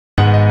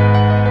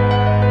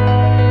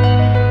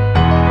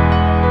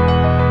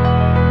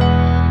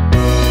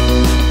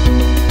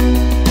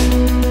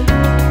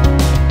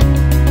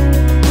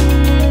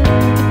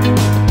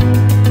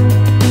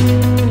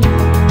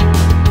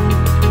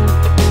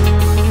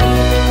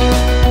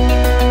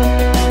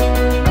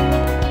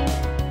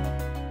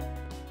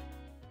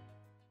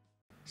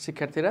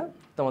শিক্ষার্থীরা,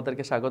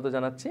 তোমাদেরকে স্বাগত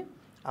জানাচ্ছি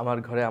আমার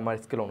ঘরে আমার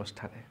স্কুল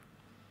অনুষ্ঠানে।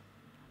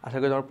 আশা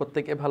করি তোমরা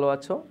প্রত্যেকে ভালো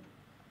আছো।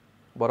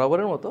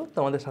 বরাবরের মতো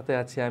তোমাদের সাথে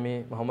আছি আমি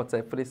মোহাম্মদ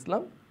সাইফুল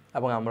ইসলাম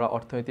এবং আমরা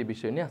অর্থনীতি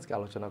বিষয় নিয়ে আজকে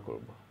আলোচনা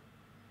করব।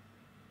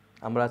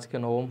 আমরা আজকে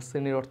নবম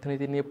শ্রেণীর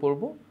অর্থনীতি নিয়ে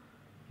পড়ব,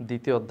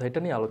 দ্বিতীয় অধ্যায়টা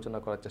নিয়ে আলোচনা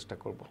করার চেষ্টা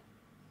করব।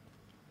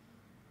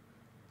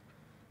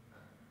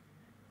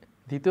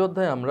 দ্বিতীয়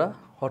অধ্যায়ে আমরা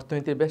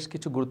অর্থনীতির বেশ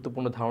কিছু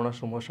গুরুত্বপূর্ণ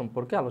ধারণাসমূহ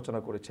সম্পর্কে আলোচনা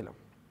করেছিলাম।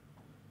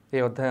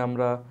 এই অধ্যায়ে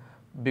আমরা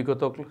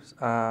বিগত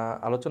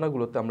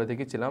আলোচনাগুলোতে আমরা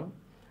দেখেছিলাম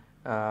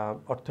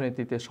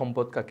অর্থনীতিতে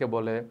সম্পদ কাকে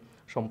বলে,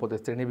 সম্পদের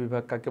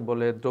শ্রেণীবিভাগ কাকে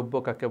বলে, দ্রব্য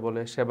কাকে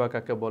বলে, সেবা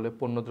কাকে বলে,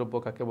 পণ্যদ্রব্য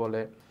কাকে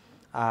বলে,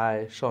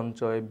 আয়,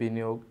 সঞ্চয়,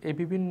 বিনিয়োগ, এই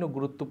বিভিন্ন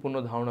গুরুত্বপূর্ণ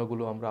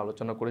ধারণাগুলো আমরা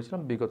আলোচনা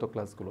করেছিলাম বিগত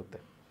ক্লাসগুলোতে।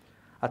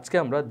 আজকে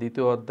আমরা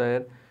দ্বিতীয়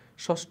অধ্যায়ের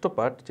ষষ্ঠ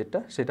পাঠ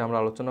সেটা আমরা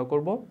আলোচনা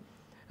করব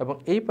এবং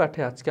এই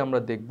পাঠে আজকে আমরা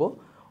দেখব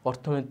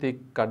অর্থনৈতিক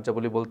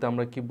কার্যাবলী বলতে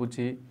আমরা কি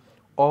বুঝি,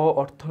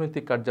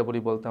 অর্থনৈতিক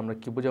কার্যাবলী বলতে আমরা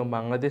কী বুঝি এবং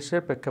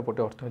বাংলাদেশের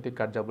প্রেক্ষাপটে অর্থনৈতিক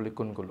কার্যাবলী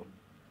কোনগুলো,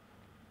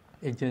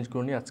 এই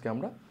জিনিসগুলো নিয়ে আজকে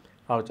আমরা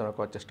আলোচনা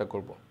করার চেষ্টা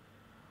করব।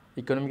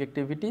 ইকোনমিক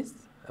অ্যাক্টিভিটিস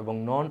এবং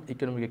নন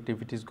ইকোনমিক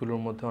অ্যাক্টিভিটিসগুলোর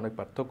মধ্যে অনেক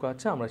পার্থক্য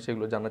আছে, আমরা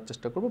সেগুলো জানার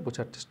চেষ্টা করব,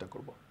 বোঝার চেষ্টা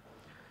করব।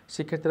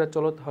 শিক্ষার্থীরা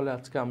চলো তাহলে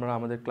আজকে আমরা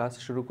আমাদের ক্লাস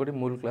শুরু করি,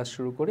 মূল ক্লাস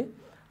শুরু করি।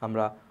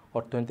 আমরা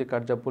অর্থনৈতিক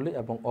কার্যাবলী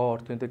এবং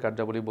অর্থনৈতিক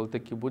কার্যাবলী বলতে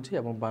কী বুঝি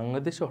এবং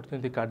বাংলাদেশের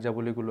অর্থনৈতিক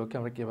কার্যাবলীগুলোকে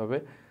আমরা কীভাবে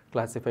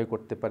ক্লাসিফাই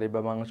করতে পারি বা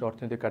বাংলাদেশের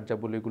অর্থনৈতিক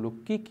কার্যাবলীগুলো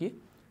কী কী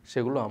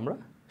সেগুলো আমরা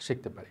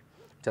শিখতে পারি,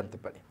 জানতে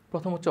পারি।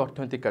 প্রথম হচ্ছে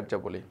অর্থনৈতিক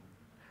কার্যাবলী।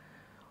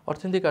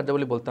 অর্থনৈতিক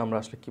কার্যাবলী বলতে আমরা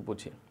আসলে কী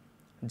বুঝি?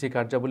 যে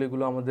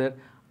কার্যাবলীগুলো আমাদের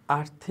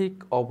আর্থিক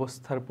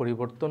অবস্থার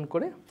পরিবর্তন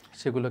করে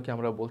সেগুলোকে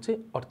আমরা বলছি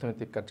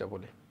অর্থনৈতিক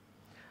কার্যাবলী।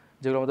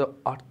 যেগুলো আমাদের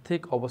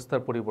আর্থিক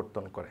অবস্থার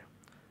পরিবর্তন করে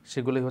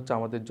সেগুলোই হচ্ছে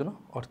আমাদের জন্য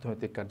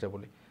অর্থনৈতিক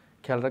কার্যাবলী।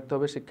 খেয়াল রাখতে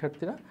হবে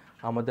শিক্ষার্থীরা,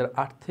 আমাদের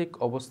আর্থিক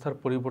অবস্থার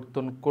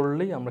পরিবর্তন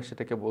করলেই আমরা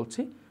সেটাকে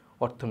বলছি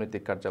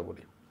অর্থনৈতিক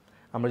কার্যাবলী।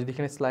 আমরা যদি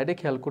এখানে স্লাইডে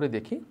খেয়াল করে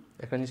দেখি,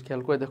 একটা জিনিস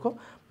খেয়াল করে দেখো,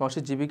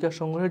 মানুষের জীবিকা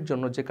সংগ্রহের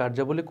জন্য যে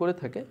কার্যাবলী করে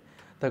থাকে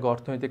তাকে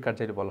অর্থনৈতিক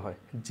কার্যাবলী বলা হয়।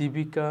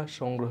 জীবিকা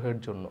সংগ্রহের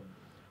জন্য,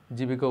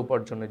 জীবিকা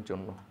উপার্জনের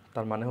জন্য,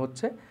 তার মানে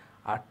হচ্ছে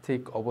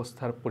আর্থিক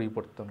অবস্থার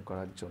পরিবর্তন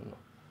করার জন্য।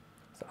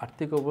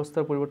 আর্থিক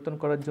অবস্থার পরিবর্তন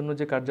করার জন্য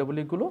যে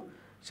কার্যাবলীগুলো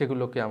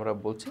সেগুলোকে আমরা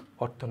বলছি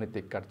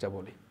অর্থনৈতিক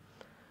কার্যাবলী।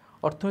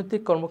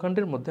 অর্থনৈতিক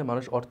কর্মকাণ্ডের মধ্যে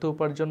মানুষ অর্থ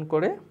উপার্জন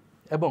করে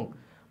এবং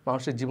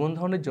মানুষের জীবন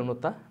ধারণের জন্য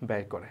তা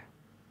ব্যয় করে।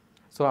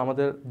 সো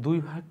আমাদের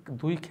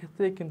দুই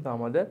ক্ষেত্রে কিন্তু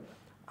আমাদের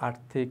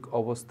আর্থিক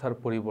অবস্থার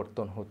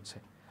পরিবর্তন হচ্ছে।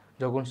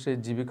 যখন সে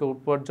জীবিকা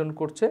উপার্জন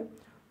করছে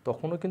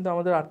তখনও কিন্তু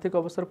আমাদের আর্থিক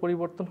অবস্থার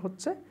পরিবর্তন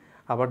হচ্ছে,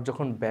 আবার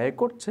যখন ব্যয়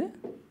করছে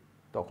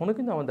তখনও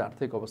কিন্তু আমাদের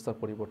আর্থিক অবস্থার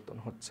পরিবর্তন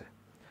হচ্ছে।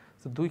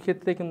 তো দুই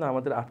ক্ষেত্রে কিন্তু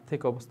আমাদের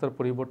আর্থিক অবস্থার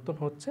পরিবর্তন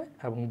হচ্ছে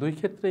এবং দুই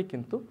ক্ষেত্রেই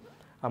কিন্তু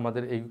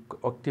আমাদের এই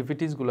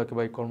অ্যাক্টিভিটিসগুলোকে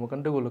বা এই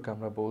কর্মকাণ্ডগুলোকে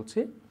আমরা বলছি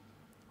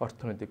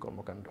অর্থনৈতিক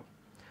কর্মকাণ্ড।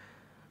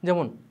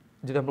 যেমন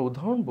যদি আমরা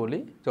উদাহরণ বলি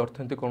যে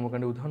অর্থনৈতিক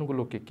কর্মকাণ্ডের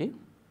উদাহরণগুলো কী কী,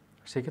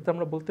 সেক্ষেত্রে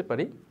আমরা বলতে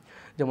পারি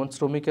যেমন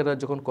শ্রমিকেরা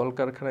যখন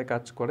কলকারখানায়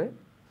কাজ করে,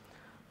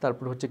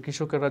 তারপর হচ্ছে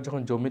কৃষকেরা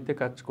যখন জমিতে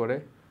কাজ করে,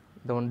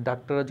 যেমন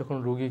ডাক্তাররা যখন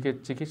রোগীকে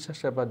চিকিৎসা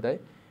সেবা দেয়,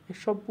 এই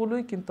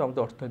সবগুলোই কিন্তু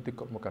আমাদের অর্থনৈতিক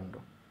কর্মকাণ্ড।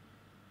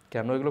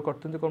 কেন এগুলো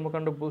অর্থনৈতিক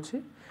কর্মকাণ্ড বলছি?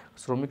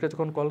 শ্রমিকরা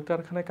যখন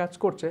কলকারখানায় কাজ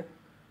করছে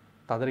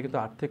তাদের কিন্তু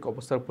আর্থিক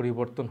অবস্থার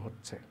পরিবর্তন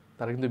হচ্ছে,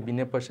 তারা কিন্তু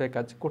বিনা পয়সায়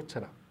কাজ করছে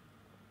না,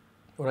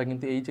 ওরা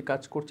কিন্তু এই যে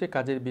কাজ করছে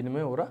কাজের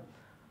বিনিময়ে ওরা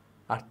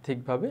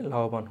আর্থিকভাবে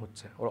লাভবান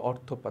হচ্ছে, ওরা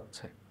অর্থ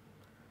পাচ্ছে।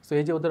 সো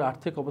এই যে ওদের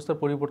আর্থিক অবস্থার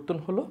পরিবর্তন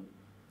হলো,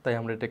 তাই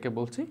আমরা এটাকে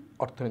বলছি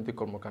অর্থনৈতিক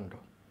কর্মকাণ্ড।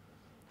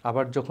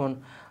 আবার যখন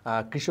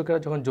কৃষকেরা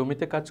যখন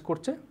জমিতে কাজ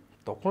করছে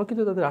তখনও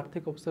কিন্তু তাদের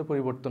আর্থিক অবস্থার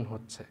পরিবর্তন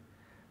হচ্ছে,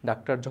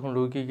 ডাক্তার যখন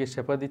রোগীকে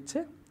সেবা দিচ্ছে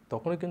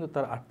তখনও কিন্তু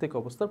তার আর্থিক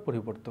অবস্থার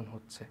পরিবর্তন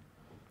হচ্ছে,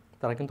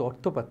 তারা কিন্তু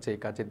অর্থ পাচ্ছে এই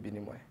কাজের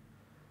বিনিময়ে।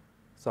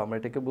 সো আমরা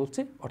এটাকে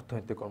বলছি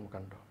অর্থনৈতিক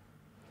কর্মকাণ্ড।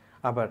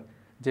 আবার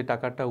যে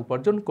টাকাটা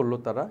উপার্জন করলো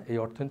তারা এই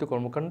অর্থনৈতিক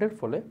কর্মকাণ্ডের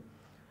ফলে,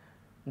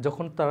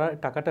 যখন তারা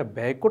টাকাটা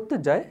ব্যয় করতে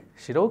যায়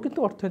সেটাও কিন্তু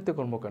অর্থনৈতিক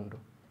কর্মকাণ্ড,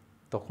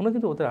 তখনও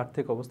কিন্তু ওদের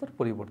আর্থিক অবস্থার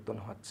পরিবর্তন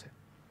হচ্ছে।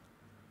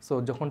 সো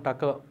যখন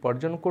টাকা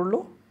উপার্জন করলো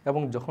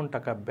এবং যখন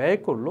টাকা ব্যয়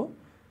করলো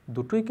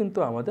দুটোই কিন্তু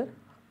আমাদের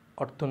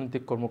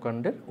অর্থনৈতিক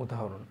কর্মকাণ্ডের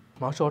উদাহরণ।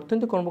 মানুষের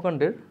অর্থনৈতিক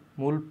কর্মকাণ্ডের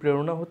মূল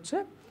প্রেরণা হচ্ছে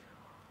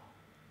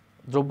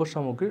দ্রব্য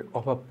সামগ্রীর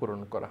অভাব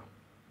পূরণ করা।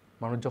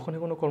 মানুষ যখনই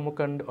কোনো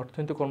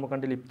অর্থনৈতিক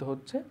কর্মকাণ্ডে লিপ্ত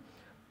হচ্ছে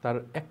তার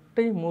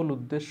একটাই মূল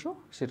উদ্দেশ্য,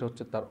 সেটা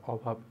হচ্ছে তার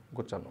অভাব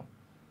ঘোচানো,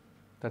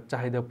 তার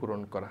চাহিদা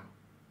পূরণ করা।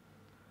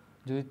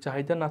 যদি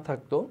চাহিদা না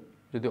থাকতো,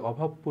 যদি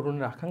অভাব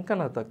পূরণের আকাঙ্ক্ষা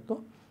না থাকতো,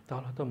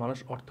 তাহলে হয়তো মানুষ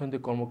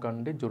অর্থনৈতিক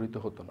কর্মকাণ্ডে জড়িত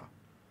হতো না।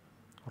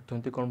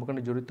 অর্থনৈতিক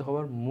কর্মকাণ্ডে জড়িত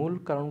হওয়ার মূল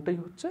কারণটাই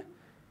হচ্ছে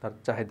তার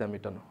চাহিদা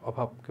মেটানো,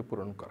 অভাবকে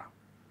পূরণ করা।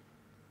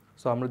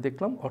 সো আমরা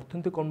দেখলাম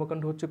অর্থনৈতিক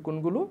কর্মকাণ্ড হচ্ছে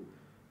কোনগুলো,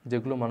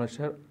 যেগুলো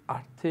মানুষের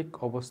আর্থিক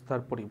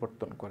অবস্থার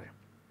পরিবর্তন করে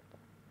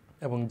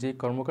এবং যে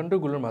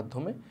কর্মকাণ্ডগুলোর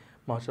মাধ্যমে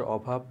মানুষের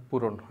অভাব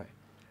পূরণ হয়,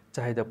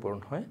 চাহিদা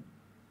পূরণ হয়,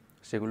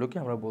 সেগুলোকে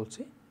আমরা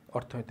বলছি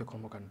অর্থনৈতিক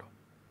কর্মকাণ্ড।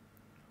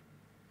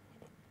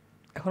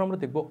 এখন আমরা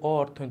দেখব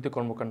অর্থনৈতিক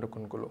কর্মকাণ্ড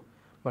কোনগুলো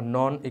বা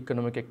নন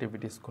ইকোনমিক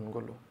অ্যাক্টিভিটিস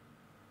কোনগুলো।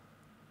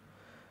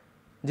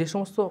 যে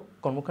সমস্ত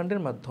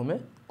কর্মকাণ্ডের মাধ্যমে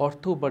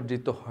অর্থ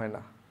উপার্জিত হয়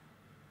না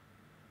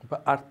বা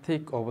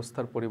আর্থিক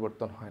অবস্থার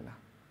পরিবর্তন হয় না,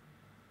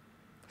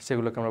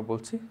 সেগুলোকে আমরা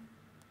বলছি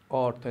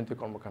অঅর্থনৈতিক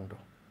কর্মকাণ্ড।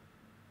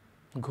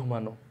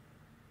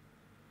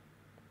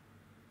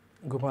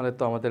 ঘুমালে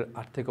তো আমাদের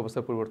আর্থিক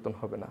অবস্থার পরিবর্তন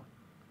হবে না।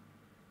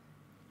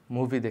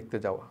 মুভি দেখতে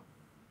যাওয়া,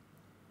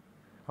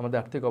 আমাদের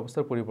আর্থিক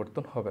অবস্থার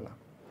পরিবর্তন হবে না।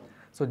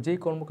 সো যেই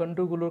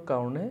কর্মকাণ্ডগুলোর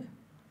কারণে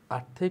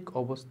আর্থিক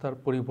অবস্থার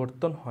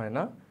পরিবর্তন হয়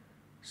না,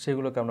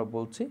 সেগুলোকে আমরা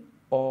বলছি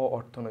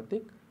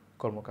অঅর্থনৈতিক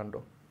কর্মকাণ্ড।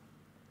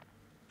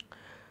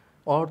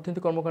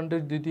 অঅর্থনৈতিক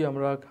কর্মকাণ্ডের যদি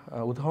আমরা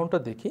উদাহরণটা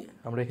দেখি,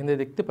 আমরা এখানে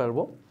দেখতে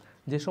পারবো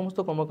যে সমস্ত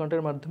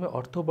কর্মকাণ্ডের মাধ্যমে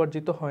অর্থ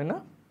উপার্জিত হয় না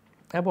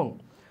এবং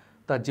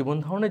তার জীবন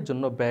ধারণের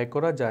জন্য ব্যয়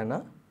করা যায় না,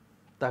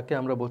 তাকে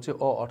আমরা বলছি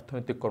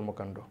অঅর্থনৈতিক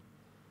কর্মকাণ্ড।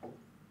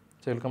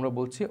 সেগুলোকে আমরা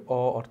বলছি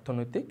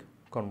অঅর্থনৈতিক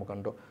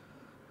কর্মকাণ্ড।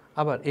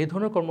 আবার এই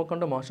ধরনের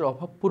কর্মকাণ্ড মানুষের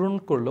অভাব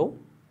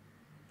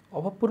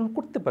পূরণ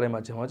করতে পারে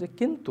মাঝে মাঝে,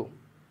 কিন্তু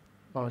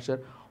মানুষের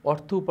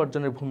অর্থ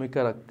উপার্জনের ভূমিকা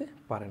রাখতে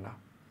পারে না।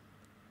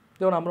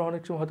 যেমন আমরা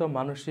অনেক সময় হয়তো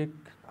মানসিক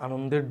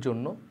আনন্দের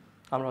জন্য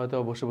আমরা হয়তো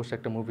বসে বসে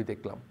একটা মুভি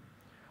দেখলাম,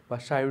 বা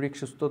শারীরিক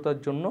সুস্থতার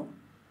জন্য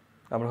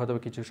আমরা হয়তো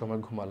কিছু সময়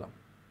ঘুমালাম।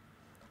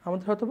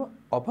 আমাদের হয়তো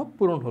অভাব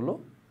পূরণ হলো,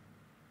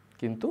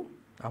 কিন্তু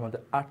আমাদের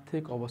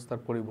আর্থিক অবস্থার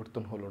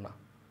পরিবর্তন হলো না।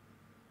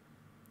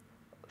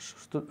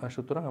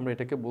 সুতরাং আমরা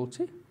এটাকে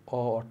বলছি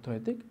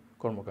অঅর্থনৈতিক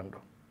কর্মকাণ্ড।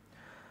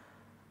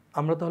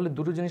 আমরা তাহলে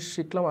দুটো জিনিস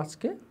শিখলাম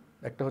আজকে,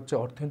 একটা হচ্ছে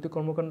অর্থনৈতিক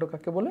কর্মকাণ্ড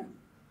কাকে বলে,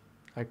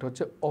 একটা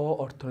হচ্ছে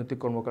অঅর্থনৈতিক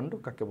কর্মকাণ্ড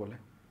কাকে বলে।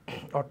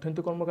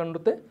 অর্থনৈতিক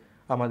কর্মকাণ্ডতে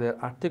আমাদের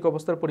আর্থিক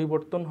অবস্থার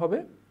পরিবর্তন হবে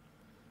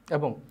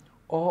এবং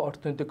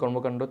অঅর্থনৈতিক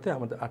কর্মকাণ্ডতে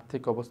আমাদের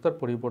আর্থিক অবস্থার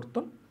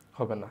পরিবর্তন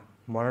হবে না।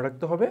 মনে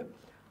রাখতে হবে,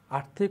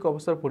 আর্থিক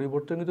অবস্থার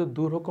পরিবর্তন কিন্তু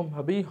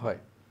দুরকমভাবেই হয়।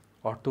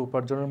 অর্থ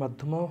উপার্জনের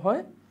মাধ্যমেও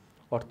হয়,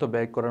 অর্থ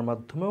ব্যয় করার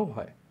মাধ্যমেও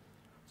হয়।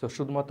 তো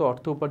শুধুমাত্র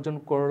অর্থ উপার্জন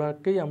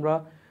করাকেই আমরা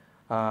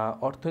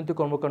অর্থনৈতিক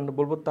কর্মকাণ্ড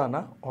বলবো তা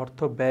না, অর্থ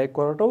ব্যয়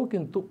করাটাও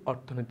কিন্তু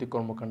অর্থনৈতিক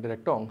কর্মকাণ্ডের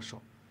একটা অংশ।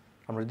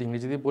 আমরা যদি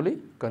ইংরেজিতে বলি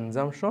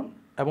কনজামশন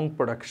এবং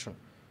প্রোডাকশন,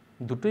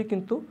 দুটোই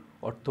কিন্তু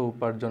অর্থ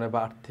উপার্জনে বা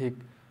আর্থিক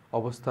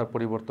অবস্থার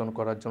পরিবর্তন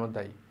করার জন্য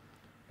দায়ী।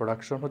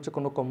 প্রোডাকশন হচ্ছে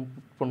কোনো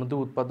পণ্য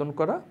উৎপাদন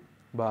করা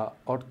বা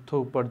অর্থ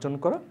উপার্জন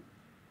করা,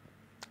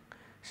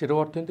 সেটাও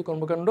অর্থনৈতিক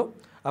কর্মকাণ্ড।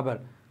 আবার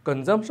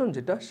কনজামশন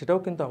সেটাও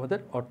কিন্তু আমাদের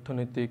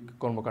অর্থনৈতিক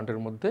কর্মকাণ্ডের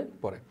মধ্যে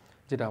পড়ে,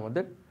 যেটা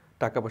আমাদের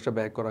টাকা পয়সা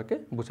ব্যয় করাকে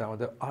বোঝায়,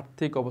 আমাদের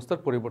আর্থিক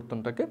অবস্থার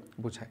পরিবর্তনটাকে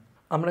বোঝায়।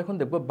 আমরা এখন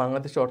দেখব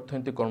বাংলাদেশের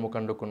অর্থনৈতিক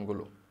কর্মকাণ্ড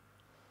কোনগুলো।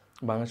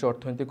 বাংলাদেশের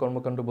অর্থনৈতিক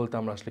কর্মকাণ্ড বলতে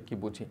আমরা আসলে কি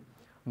বুঝি?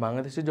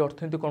 বাংলাদেশে যে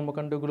অর্থনৈতিক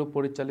কর্মকাণ্ডগুলো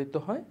পরিচালিত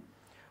হয়,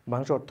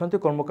 বাংলাদেশের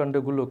অর্থনৈতিক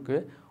কর্মকাণ্ডগুলোকে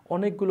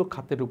অনেকগুলো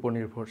খাতের উপর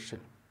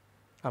নির্ভরশীল।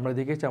 আমরা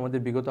দেখেছি আমাদের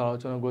বিগত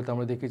আলোচনাগুলোতে,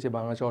 আমরা দেখেছি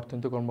বাংলাদেশের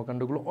অর্থনৈতিক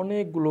কর্মকাণ্ডগুলো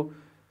অনেকগুলো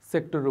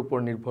সেক্টরের উপর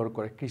নির্ভর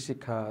করে। কৃষি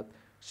খাত,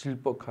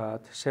 শিল্প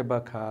খাত, সেবা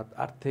খাত,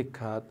 আর্থিক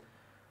খাত,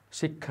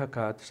 শিক্ষা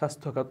খাত,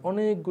 স্বাস্থ্য খাত,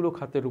 অনেকগুলো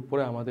খাতের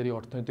উপরে আমাদের এই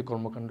অর্থনৈতিক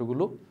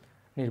কর্মকাণ্ডগুলো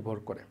নির্ভর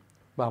করে,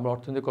 বা আমরা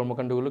অর্থনৈতিক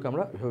কর্মকাণ্ডগুলোকে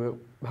আমরা এভাবে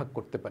ভাগ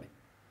করতে পারি।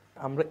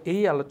 আমরা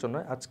এই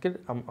আজকের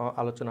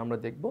আলোচনা আমরা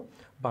দেখব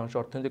বাংলাদেশের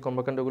অর্থনৈতিক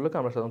কর্মকাণ্ডগুলোকে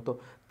আমরা সাধারণত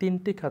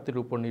তিনটি খাতের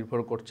উপর নির্ভর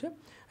করছে।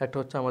 একটা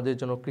হচ্ছে আমাদের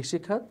জন্য কৃষি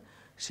খাত,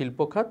 শিল্প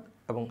খাত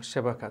এবং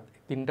সেবা খাত।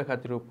 তিনটা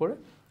খাতের উপরে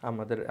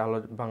আমাদের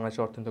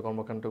বাংলাদেশের অর্থনৈতিক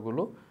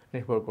কর্মকাণ্ডগুলো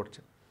নির্ভর করছে।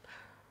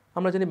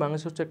 আমরা জানি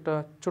বাংলাদেশ হচ্ছে একটা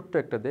ছোট্ট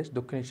একটা দেশ,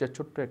 দক্ষিণ এশিয়ার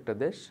ছোট্ট একটা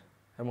দেশ,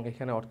 এবং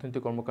এখানে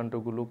অর্থনৈতিক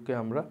কর্মকাণ্ডগুলোকে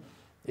আমরা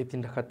এই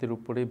তিনটা খাতের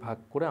উপরেই ভাগ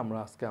করে আমরা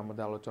আজকে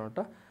আমাদের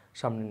আলোচনাটা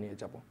সামনে নিয়ে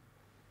যাব।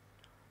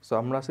 সো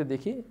আমরা আজকে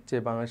দেখি যে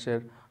বাংলাদেশের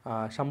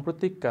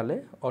সাম্প্রতিককালে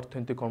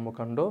অর্থনৈতিক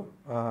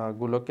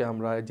কর্মকাণ্ডগুলোকে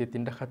আমরা যে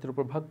তিনটা খাতের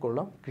উপর ভাগ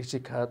করলাম, কৃষি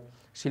খাত,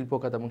 শিল্প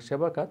খাত এবং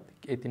সেবা খাত,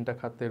 এই তিনটা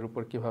খাতের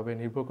উপর কীভাবে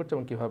নির্ভর করছে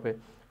এবং কীভাবে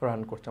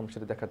রান করছে আমরা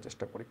সেটা দেখার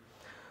চেষ্টা করি।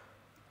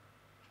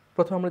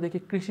 প্রথমে আমরা দেখি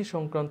কৃষি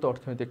সংক্রান্ত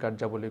অর্থনৈতিক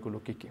কার্যাবলীগুলো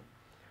কী কী।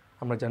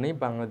 আমরা জানি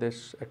বাংলাদেশ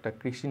একটা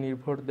কৃষি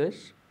নির্ভর দেশ।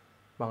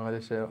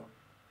 বাংলাদেশের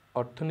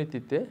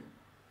অর্থনীতিতে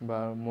বা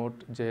মোট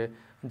যে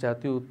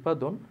জাতীয়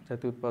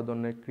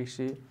উৎপাদনে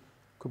কৃষি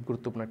খুব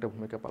গুরুত্বপূর্ণ একটা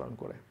ভূমিকা পালন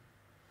করে।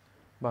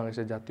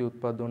 বাংলাদেশের জাতীয়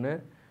উৎপাদনে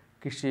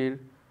কৃষির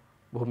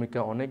ভূমিকা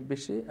অনেক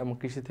বেশি, এবং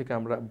কৃষি থেকে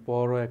আমরা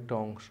বড় একটা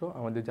অংশ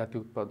আমাদের জাতীয়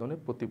উৎপাদনে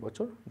প্রতি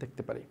বছর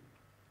দেখতে পারি।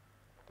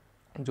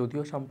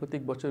 যদিও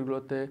সাম্প্রতিক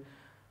বছরগুলোতে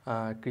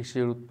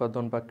কৃষির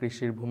উৎপাদন বা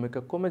কৃষির ভূমিকা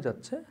কমে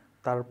যাচ্ছে,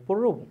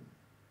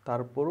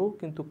 তারপরেও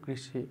কিন্তু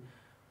কৃষি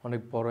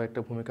অনেক বড়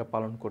একটা ভূমিকা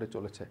পালন করে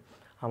চলেছে।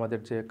 আমাদের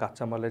যে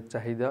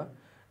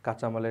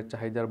কাঁচামালের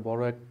চাহিদার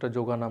বড় একটা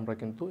যোগান আমরা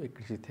কিন্তু এই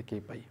কৃষি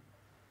থেকেই পাই।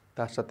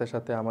 তার সাথে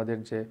সাথে আমাদের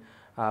যে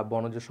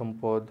বনজ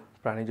সম্পদ,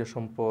 প্রাণীজ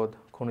সম্পদ,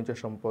 খনিজ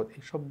সম্পদ,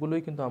 এই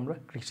সবগুলোই কিন্তু আমরা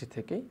কৃষি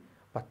থেকেই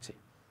পাচ্ছি,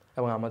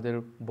 এবং আমাদের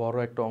বড়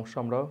একটা অংশ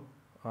আমরা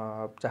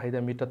চাহিদা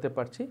মেটাতে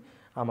পারছি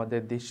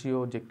আমাদের দেশীয়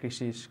যে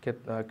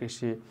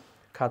কৃষি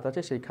খাত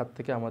আছে, সেই খাত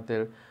থেকে আমাদের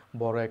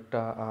বড়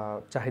একটা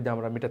চাহিদা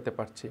আমরা মেটাতে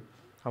পারছি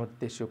আমাদের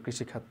দেশীয়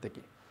কৃষি খাত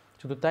থেকে।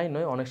 শুধু তাই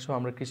নয়, অনেক সময়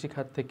আমরা কৃষি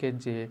খাত থেকে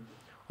যে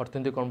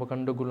অর্থনৈতিক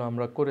কর্মকাণ্ডগুলো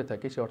আমরা করে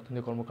থাকি, সেই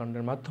অর্থনৈতিক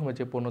কর্মকাণ্ডের মাধ্যমে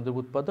যে পণ্যদ্রব্য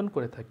উৎপাদন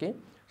করে থাকি,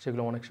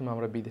 সেগুলো অনেক সময়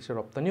আমরা বিদেশে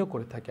রপ্তানিও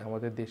করে থাকি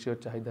আমাদের দেশীয়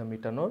চাহিদা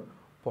মেটানোর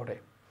পরে।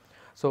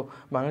 সো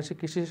বাংলাদেশের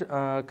কৃষি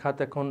খাত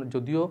এখন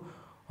যদিও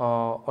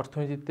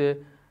অর্থনীতিতে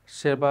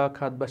সেবা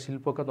খাত বা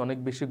শিল্প খাত অনেক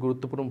বেশি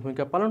গুরুত্বপূর্ণ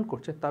ভূমিকা পালন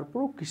করছে,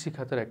 তারপরেও কৃষি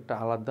খাতের একটা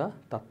আলাদা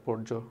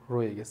তাৎপর্য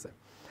রয়ে গেছে।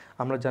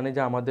 আমরা জানি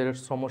যে আমাদের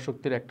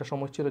শ্রমশক্তির একটা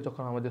সময় ছিল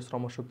যখন আমাদের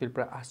শ্রমশক্তির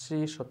প্রায়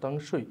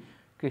 80%ই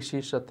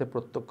কৃষির সাথে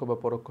প্রত্যক্ষ বা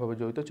পরোক্ষভাবে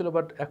জড়িত ছিল,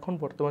 বাট এখন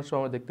বর্তমান সময়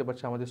আমরা দেখতে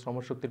পাচ্ছি আমাদের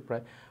শ্রমশক্তির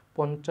প্রায়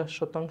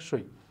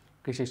 50%ই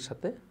কৃষির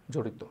সাথে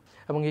জড়িত।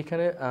 এবং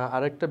এখানে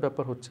আরেকটা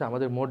ব্যাপার হচ্ছে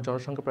আমাদের মোট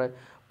জনসংখ্যা প্রায়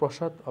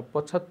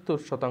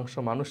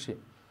 75% মানুষই,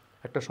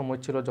 একটা সময়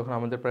ছিল যখন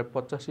আমাদের প্রায়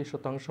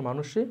 85%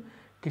 মানুষই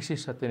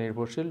কৃষির সাথে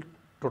নির্ভরশীল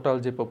টোটাল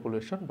যে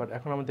পপুলেশন, বাট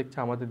এখন আমরা দেখছি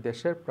আমাদের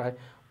দেশের প্রায়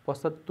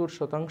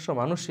 75%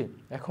 মানুষই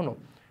এখনও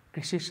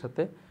কৃষির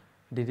সাথে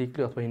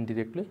ডিরেক্টলি অথবা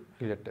ইনডিরেক্টলি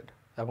রিলেটেড।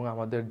 এবং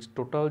আমাদের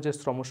টোটাল যে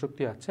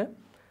শ্রমশক্তি আছে,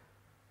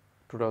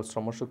 টোটাল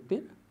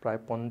শ্রমশক্তির প্রায়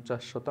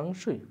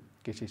 50%ই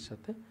কৃষির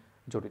সাথে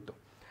জড়িত।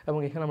 এবং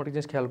এখানে আমরা একটা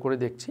জিনিস খেয়াল করে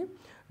দেখছি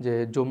যে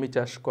জমি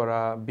চাষ করা,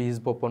 বীজ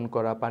বপন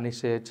করা, পানি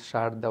সেচ,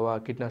 সার দেওয়া,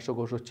 কীটনাশক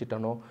ওষুধ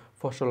ছিটানো,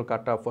 ফসল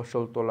কাটা,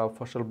 ফসল তোলা,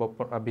 ফসল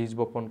বপন, বীজ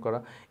বপন করা,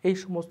 এই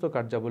সমস্ত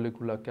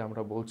কার্যাবলীগুলোকে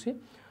আমরা বলছি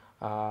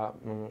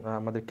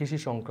আমাদের কৃষি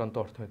সংক্রান্ত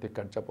অর্থনৈতিক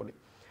কার্যাবলী।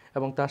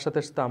 এবং তার সাথে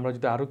সাথে আমরা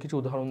যদি আরও কিছু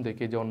উদাহরণ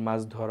দেখি, যেমন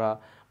মাছ ধরা,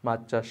 মাছ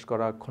চাষ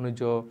করা,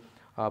 খনিজ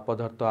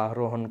পদার্থ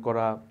আহরণ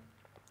করা,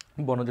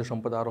 বনজ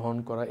সম্পদ আহরণ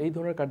করা, এই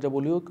ধরনের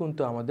কার্যাবলীও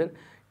কিন্তু আমাদের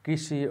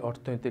কৃষি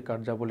অর্থনৈতিক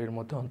কার্যাবলীর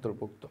মধ্যে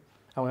অন্তর্ভুক্ত।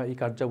 এবং এই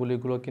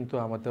কার্যাবলীগুলো কিন্তু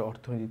আমাদের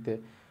অর্থনীতিতে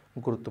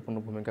গুরুত্বপূর্ণ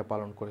ভূমিকা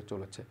পালন করে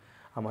চলেছে,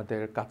 আমাদের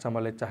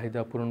কাঁচামালের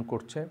চাহিদা পূরণ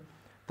করছে,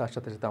 তার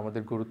সাথে সাথে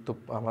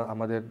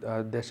আমাদের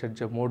দেশের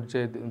যে মোট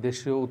যে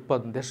দেশীয়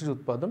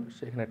উৎপাদন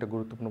সেখানে একটা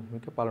গুরুত্বপূর্ণ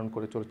ভূমিকা পালন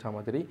করে চলেছে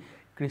আমাদের এই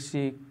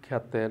কৃষি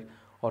খাতের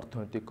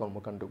অর্থনৈতিক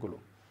কর্মকাণ্ডগুলো।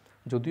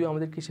 যদিও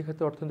আমাদের কৃষি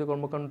খাতের অর্থনৈতিক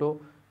কর্মকাণ্ড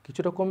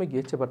কিছুটা কমে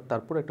গিয়েছে, বাট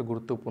তারপর একটা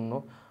গুরুত্বপূর্ণ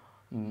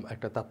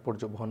একটা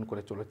তাৎপর্য বহন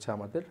করে চলেছে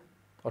আমাদের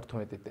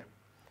অর্থনীতিতে।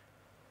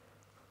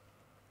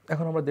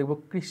 এখন আমরা দেখব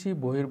কৃষি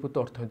বহির্ভূত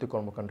অর্থনৈতিক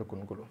কর্মকাণ্ড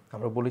কোনগুলো।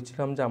 আমরা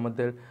বলেছিলাম যে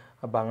আমাদের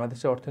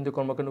বাংলাদেশের অর্থনৈতিক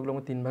কর্মকাণ্ডগুলো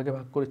আমরা 3 ভাগে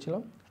ভাগ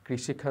করেছিলাম,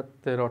 কৃষি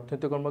খাতের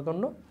অর্থনৈতিক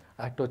কর্মকাণ্ড,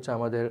 একটা হচ্ছে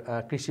আমাদের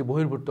কৃষি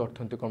বহির্ভূত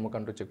অর্থনৈতিক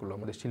কর্মকাণ্ড, যেগুলো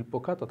আমাদের শিল্প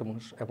খাত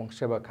এবং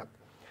সেবা খাত।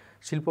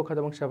 শিল্প খাত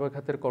এবং সেবা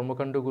খাতের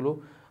কর্মকাণ্ডগুলো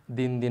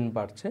দিন দিন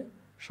বাড়ছে,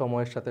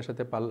 সময়ের সাথে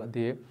সাথে পাল্লা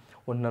দিয়ে,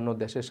 অন্যান্য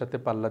দেশের সাথে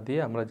পাল্লা দিয়ে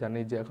আমরা জানি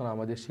যে এখন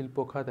আমাদের শিল্প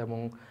খাত এবং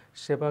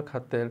সেবা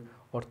খাতের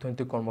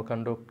অর্থনৈতিক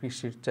কর্মকাণ্ড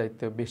কৃষির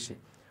চাইতে বেশি,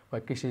 বা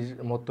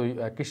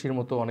কৃষির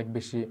মতো অনেক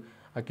বেশি,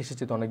 কৃষির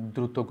চেয়ে অনেক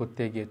দ্রুত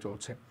গতিতে এগিয়ে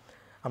চলছে।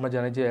 আমরা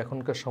জানি যে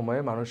এখনকার সময়ে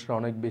মানুষরা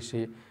অনেক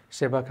বেশি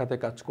সেবা খাতে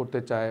কাজ করতে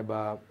চায় বা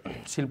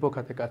শিল্প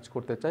খাতে কাজ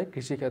করতে চায়,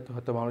 কৃষি খাতে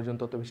হয়তো মানুষজন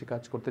তত বেশি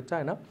কাজ করতে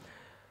চায় না।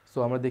 সো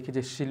আমরা দেখি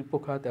যে শিল্প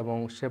খাত এবং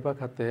সেবা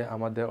খাতে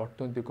আমাদের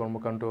অর্থনৈতিক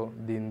কর্মকাণ্ড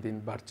দিন দিন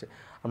বাড়ছে।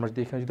 আমরা যদি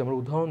এখানে যদি আমরা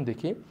উদাহরণ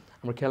দেখি,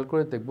 আমরা খেয়াল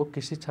করে দেখব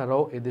কৃষি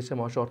ছাড়াও এদেশে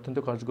মানুষের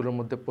অর্থনৈতিক কাজগুলোর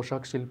মধ্যে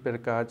পোশাক শিল্পের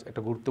কাজ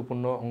একটা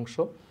গুরুত্বপূর্ণ অংশ।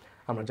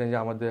 আমরা জানি যে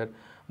আমাদের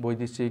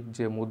বৈদেশিক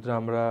যে মুদ্রা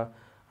আমরা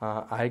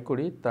আয়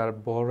করি তার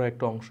বড়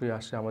একটা অংশই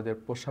আসে আমাদের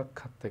পোশাক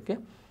খাত থেকে,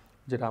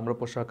 যেটা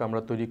পোশাক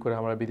আমরা তৈরি করে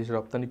আমরা বিদেশে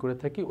রপ্তানি করে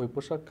থাকি, ওই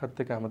পোশাক খাত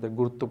থেকে আমাদের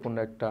গুরুত্বপূর্ণ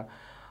একটা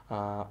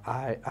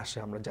আয় আসে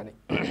আমরা জানি।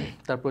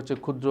 তারপর হচ্ছে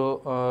ক্ষুদ্র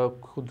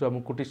এবং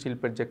কুটির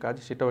শিল্পের যে কাজ,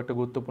 সেটাও একটা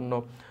গুরুত্বপূর্ণ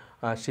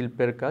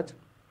শিল্পের কাজ।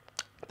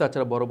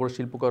 তাছাড়া বড় বড়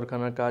শিল্প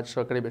কারখানার কাজ,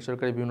 সরকারি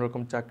বেসরকারি বিভিন্ন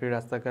রকম চাকরি,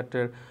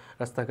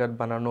 রাস্তাঘাট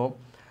বানানো,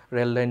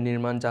 রেল লাইন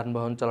নির্মাণ,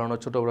 যানবাহন চালানো,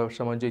 ছোটো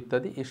ব্যবসা বাণিজ্য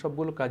ইত্যাদি,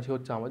 এসবগুলো কাজই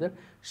হচ্ছে আমাদের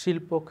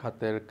শিল্প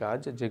খাতের কাজ,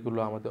 যেগুলো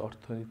আমাদের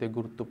অর্থনীতিতে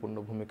গুরুত্বপূর্ণ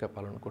ভূমিকা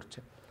পালন করছে।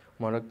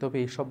 মনে রাখতে হবে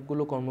এই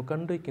সবগুলো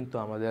কর্মকাণ্ডই কিন্তু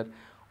আমাদের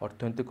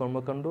অর্থনৈতিক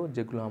কর্মকাণ্ড,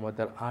 যেগুলো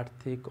আমাদের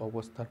আর্থিক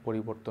অবস্থার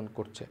পরিবর্তন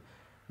করছে,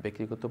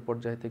 ব্যক্তিগত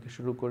পর্যায় থেকে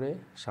শুরু করে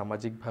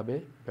সামাজিকভাবে,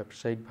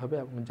 ব্যবসায়িকভাবে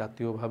এবং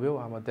জাতীয়ভাবেও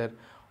আমাদের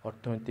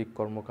অর্থনৈতিক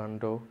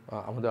কর্মকাণ্ড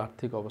আমাদের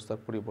আর্থিক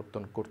অবস্থার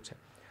পরিবর্তন করছে।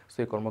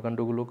 সেই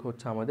কর্মকাণ্ডগুলো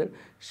হচ্ছে আমাদের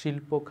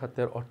শিল্প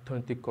খাতের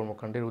অর্থনৈতিক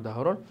কর্মকাণ্ডের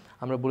উদাহরণ।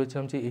 আমরা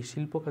বলেছিলাম যে এই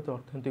শিল্প খাতের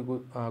অর্থনৈতিক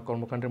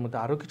কর্মকাণ্ডের মধ্যে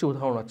আরও কিছু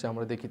উদাহরণ আছে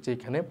আমরা দেখেছি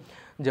এখানে,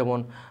 যেমন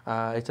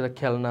এছাড়া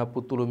খেলনা,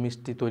 পুতুল ও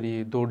মিষ্টি তৈরি,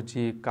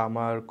 দর্জি,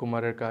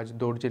 কুমারের কাজ,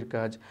 দর্জির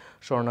কাজ,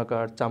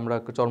 স্বর্ণকার,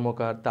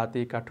 চর্মকার,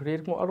 তাঁতি, কাঠুরি,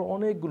 এরকম আরও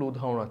অনেকগুলো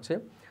উদাহরণ আছে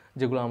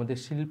যেগুলো আমাদের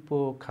শিল্প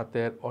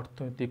খাতের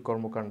অর্থনৈতিক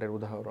কর্মকাণ্ডের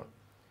উদাহরণ।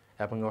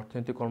 এবং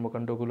অর্থনৈতিক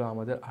কর্মকাণ্ডগুলো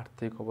আমাদের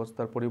আর্থিক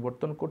অবস্থার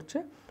পরিবর্তন করছে,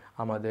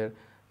 আমাদের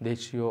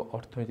দেশীয়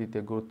অর্থনীতিতে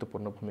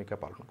গুরুত্বপূর্ণ ভূমিকা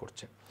পালন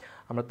করছে।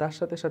 আমরা তার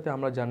সাথে সাথে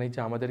আমরা জানি যে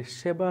আমাদের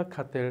সেবা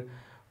খাতের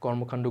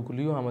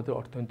কর্মকাণ্ডগুলিও আমাদের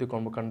অর্থনৈতিক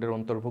কর্মকাণ্ডের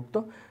অন্তর্ভুক্ত।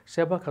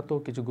 সেবা খাতেও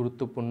কিছু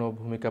গুরুত্বপূর্ণ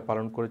ভূমিকা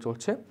পালন করে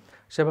চলছে।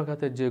 সেবা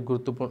খাতের যে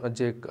গুরুত্বপূর্ণ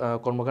যে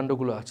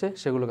কর্মকাণ্ডগুলো আছে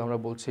সেগুলোকে আমরা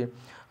বলছি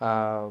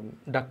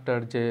ডাক্তার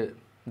যে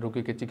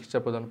রোগীকে চিকিৎসা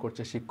প্রদান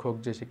করছে, শিক্ষক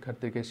যে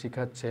শিক্ষার্থীকে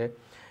শেখাচ্ছে,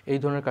 এই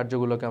ধরনের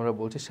কার্যগুলোকে আমরা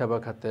বলছি সেবা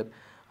খাতের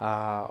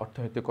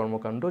অর্থনৈতিক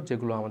কর্মকাণ্ড,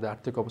 যেগুলো আমাদের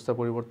আর্থিক অবস্থা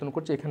পরিবর্তন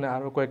করছে। এখানে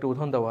আরও কয়েকটা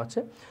উদাহরণ দেওয়া আছে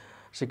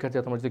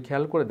শিক্ষার্থীরা, তোমরা যদি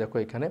খেয়াল করে দেখো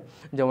এখানে,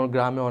 যেমন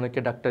গ্রামে অনেকে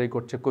ডাক্তারি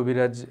করছে,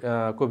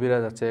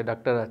 কবিরাজ আছে,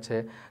 ডাক্তার আছে,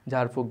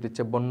 ঝাড়ফুঁক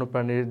দিচ্ছে,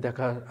 বন্যপ্রাণীর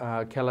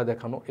খেলা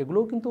দেখানো,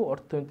 এগুলোও কিন্তু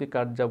অর্থনৈতিক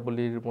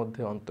কার্যাবলীর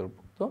মধ্যে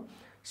অন্তর্ভুক্ত,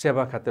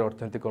 সেবা খাতের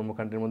অর্থনৈতিক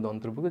কর্মকাণ্ডের মধ্যে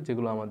অন্তর্ভুক্ত,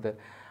 যেগুলো আমাদের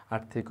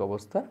আর্থিক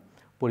অবস্থা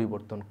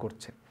পরিবর্তন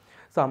করছে।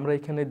 তো আমরা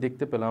এখানে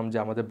দেখতে পেলাম যে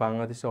আমাদের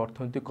বাংলাদেশের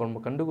অর্থনৈতিক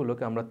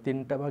কর্মকাণ্ডগুলোকে আমরা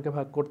 3টা ভাগে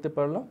ভাগ করতে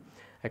পারলাম।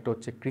 একটা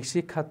হচ্ছে কৃষি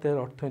খাতের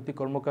অর্থনৈতিক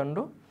কর্মকাণ্ড,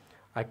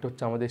 আরেকটা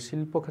হচ্ছে আমাদের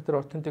শিল্প খাতের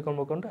অর্থনৈতিক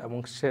কর্মকাণ্ড, এবং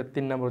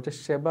 3 নম্বর হচ্ছে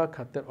সেবা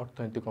খাতের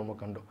অর্থনৈতিক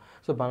কর্মকাণ্ড।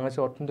 সো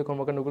বাংলাদেশের অর্থনৈতিক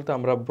কর্মকাণ্ডগুলোতে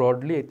আমরা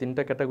ব্রডলি এই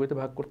 3টা ক্যাটাগরিতে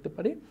ভাগ করতে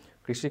পারি: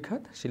 কৃষি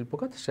খাত, শিল্প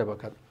খাত, সেবা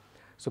খাত।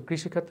 সো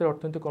কৃষি খাতের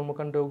অর্থনৈতিক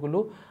কর্মকাণ্ডগুলো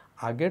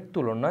আগের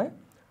তুলনায়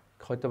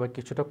হয়তোবা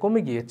কিছুটা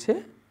কমে গিয়েছে।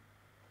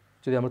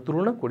 যদি আমরা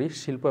তুলনা করি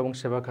শিল্প এবং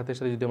সেবা খাতের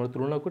সাথে, যদি আমরা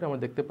তুলনা করি, আমরা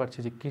দেখতে পাচ্ছি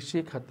যে কৃষি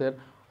খাতের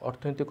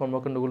অর্থনৈতিক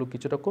কর্মকাণ্ডগুলো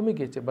কিছুটা কমে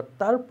গিয়েছে, বাট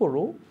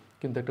তারপরেও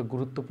কিন্তু একটা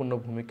গুরুত্বপূর্ণ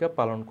ভূমিকা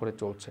পালন করে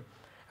চলছে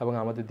এবং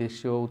আমাদের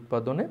দেশীয়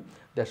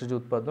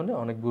উৎপাদনে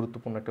অনেক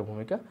গুরুত্বপূর্ণ একটা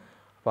ভূমিকা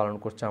পালন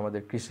করছে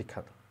আমাদের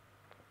কৃষিখাত।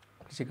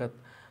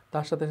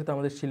 তার সাথে সাথে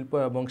আমাদের শিল্প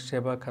এবং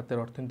সেবা খাতের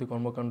অর্থনৈতিক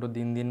কর্মকাণ্ড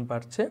দিন দিন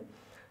বাড়ছে।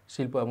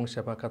 শিল্প এবং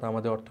সেবা খাত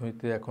আমাদের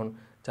অর্থনীতিতে এখন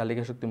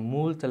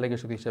মূল চালিকা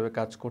শক্তি হিসেবে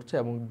কাজ করছে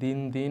এবং দিন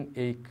দিন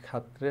এই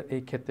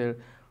ক্ষেত্রের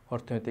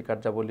অর্থনৈতিক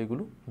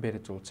কার্যাবলীগুলো বেড়ে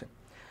চলছে।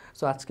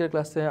 সো আজকের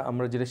ক্লাসে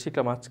আমরা যেটা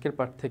শিখলাম, আজকের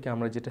পাঠ থেকে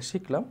আমরা যেটা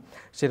শিখলাম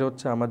সেটা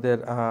হচ্ছে আমাদের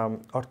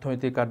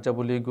অর্থনৈতিক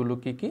কার্যাবলীগুলো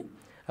কী কী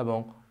এবং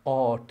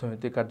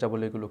অর্থনৈতিক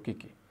কার্যাবলীগুলো কী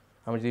কী।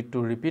 আমি যদি একটু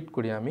রিপিট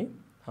করি,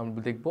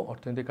 আমরা দেখব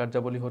অর্থনৈতিক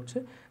কার্যাবলী হচ্ছে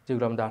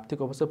যেগুলো আমাদের আর্থিক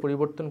অবস্থা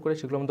পরিবর্তন করে,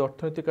 সেগুলো আমাদের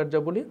অর্থনৈতিক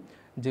কার্যাবলী।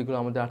 যেগুলো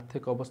আমাদের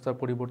আর্থিক অবস্থার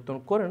পরিবর্তন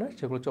করে না,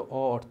 সেগুলো হচ্ছে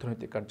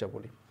অর্থনৈতিক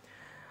কার্যাবলী।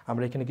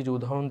 আমরা এখানে কিছু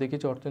উদাহরণ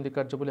দেখেছি অর্থনৈতিক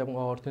কার্যাবলী এবং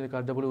অর্থনৈতিক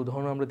কার্যাবলী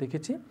উদাহরণ আমরা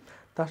দেখেছি।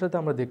 তার সাথে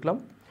আমরা দেখলাম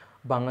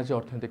বাংলাদেশের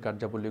অর্থনৈতিক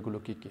কার্যাবলীগুলো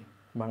কী কী।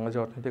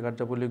 বাংলাদেশের অর্থনৈতিক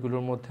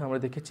কার্যাবলীগুলোর মধ্যে আমরা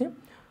দেখেছি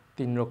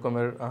 3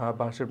 রকমের।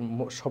 বাংলাদেশের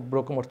সব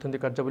রকম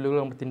অর্থনৈতিক কার্যাবলীগুলো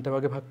আমরা 3টা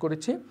ভাগে ভাগ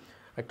করেছি।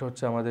 একটা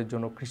হচ্ছে আমাদের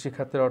জন্য কৃষি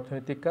খাতের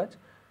অর্থনৈতিক কাজ,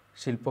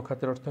 শিল্প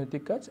খাতের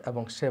অর্থনৈতিক কাজ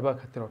এবং সেবা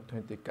খাতের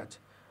অর্থনৈতিক কাজ।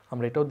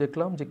 আমরা এটাও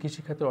দেখলাম যে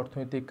কৃষি খাতের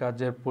অর্থনৈতিক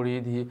কাজের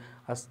পরিধি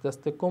আস্তে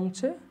আস্তে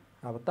কমছে,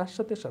 আবার তার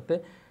সাথে সাথে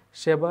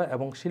সেবা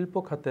এবং শিল্প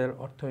খাতের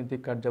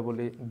অর্থনৈতিক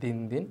কার্যাবলী দিন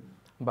দিন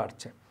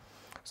বাড়ছে।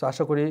 সো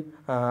আশা করি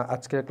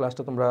আজকের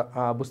ক্লাসটা তোমরা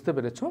বুঝতে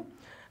পেরেছো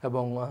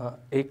এবং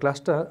এই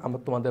ক্লাসটা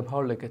তোমাদের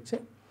ভালো লেগেছে।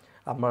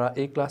 আমরা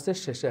এই ক্লাসের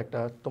শেষে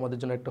তোমাদের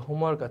জন্য একটা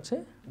হোমওয়ার্ক আছে,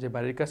 যে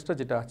বাড়ির কাজটা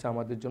যেটা আছে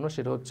আমাদের জন্য,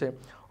 সেটা হচ্ছে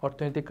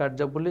অর্থনৈতিক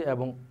কার্যাবলী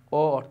এবং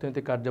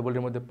অর্থনৈতিক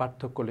কার্যাবলীর মধ্যে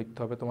পার্থক্য লিখতে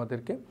হবে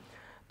তোমাদেরকে।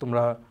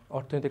 তোমরা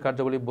অর্থনৈতিক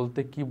কার্যাবলী বলতে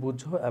কি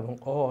বুঝো এবং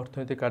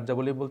অর্থনৈতিক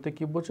কার্যাবলী বলতে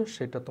কি বুঝো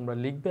সেটা তোমরা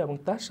লিখবে এবং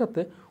তার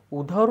সাথে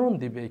উদাহরণ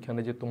দিবে এখানে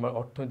যে তোমার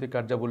অর্থনৈতিক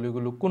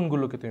কার্যাবলীগুলো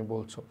কোনগুলোকে তুমি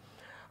বলছো,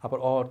 আবার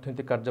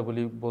অর্থনৈতিক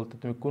কার্যাবলী বলতে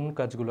তুমি কোন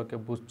কাজগুলোকে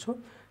বুঝছো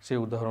সেই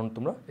উদাহরণ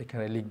তোমরা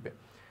এখানে লিখবে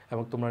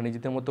এবং তোমরা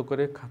নিজেদের মতো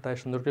করে খাতায়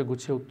সুন্দর করে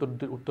গুছিয়ে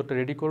উত্তরটা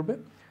রেডি করবে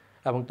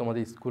এবং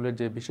তোমাদের স্কুলের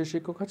যে বিশেষ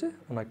শিক্ষক আছে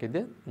ওনাকে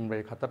দিয়ে তোমরা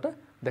এই খাতাটা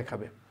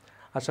দেখাবে।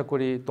 আশা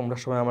করি তোমরা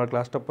সবাই আমার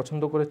ক্লাসটা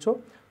পছন্দ করেছো।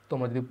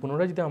 তোমরা যদি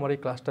পুনরায় আমার এই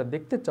ক্লাসটা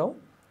দেখতে চাও,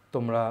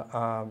 তোমরা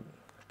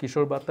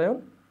কিশোর বাতায়ন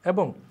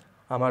এবং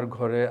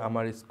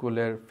আমার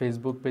স্কুলের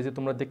ফেসবুক পেজে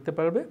তোমরা দেখতে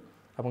পারবে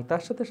এবং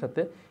তার সাথে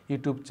সাথে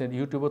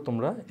ইউটিউবেও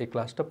তোমরা এই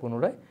ক্লাসটা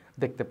পুনরায়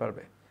দেখতে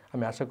পারবে।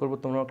 আমি আশা করব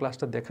তোমরা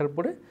ক্লাসটা দেখার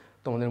পরে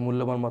তোমাদের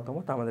মূল্যবান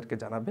মতামত আমাদেরকে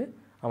জানাবে,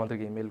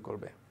 আমাদেরকে ইমেল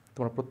করবে।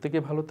 তোমরা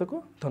প্রত্যেকেই ভালো থেকো।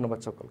 ধন্যবাদ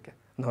সকলকে।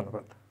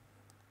 ধন্যবাদ।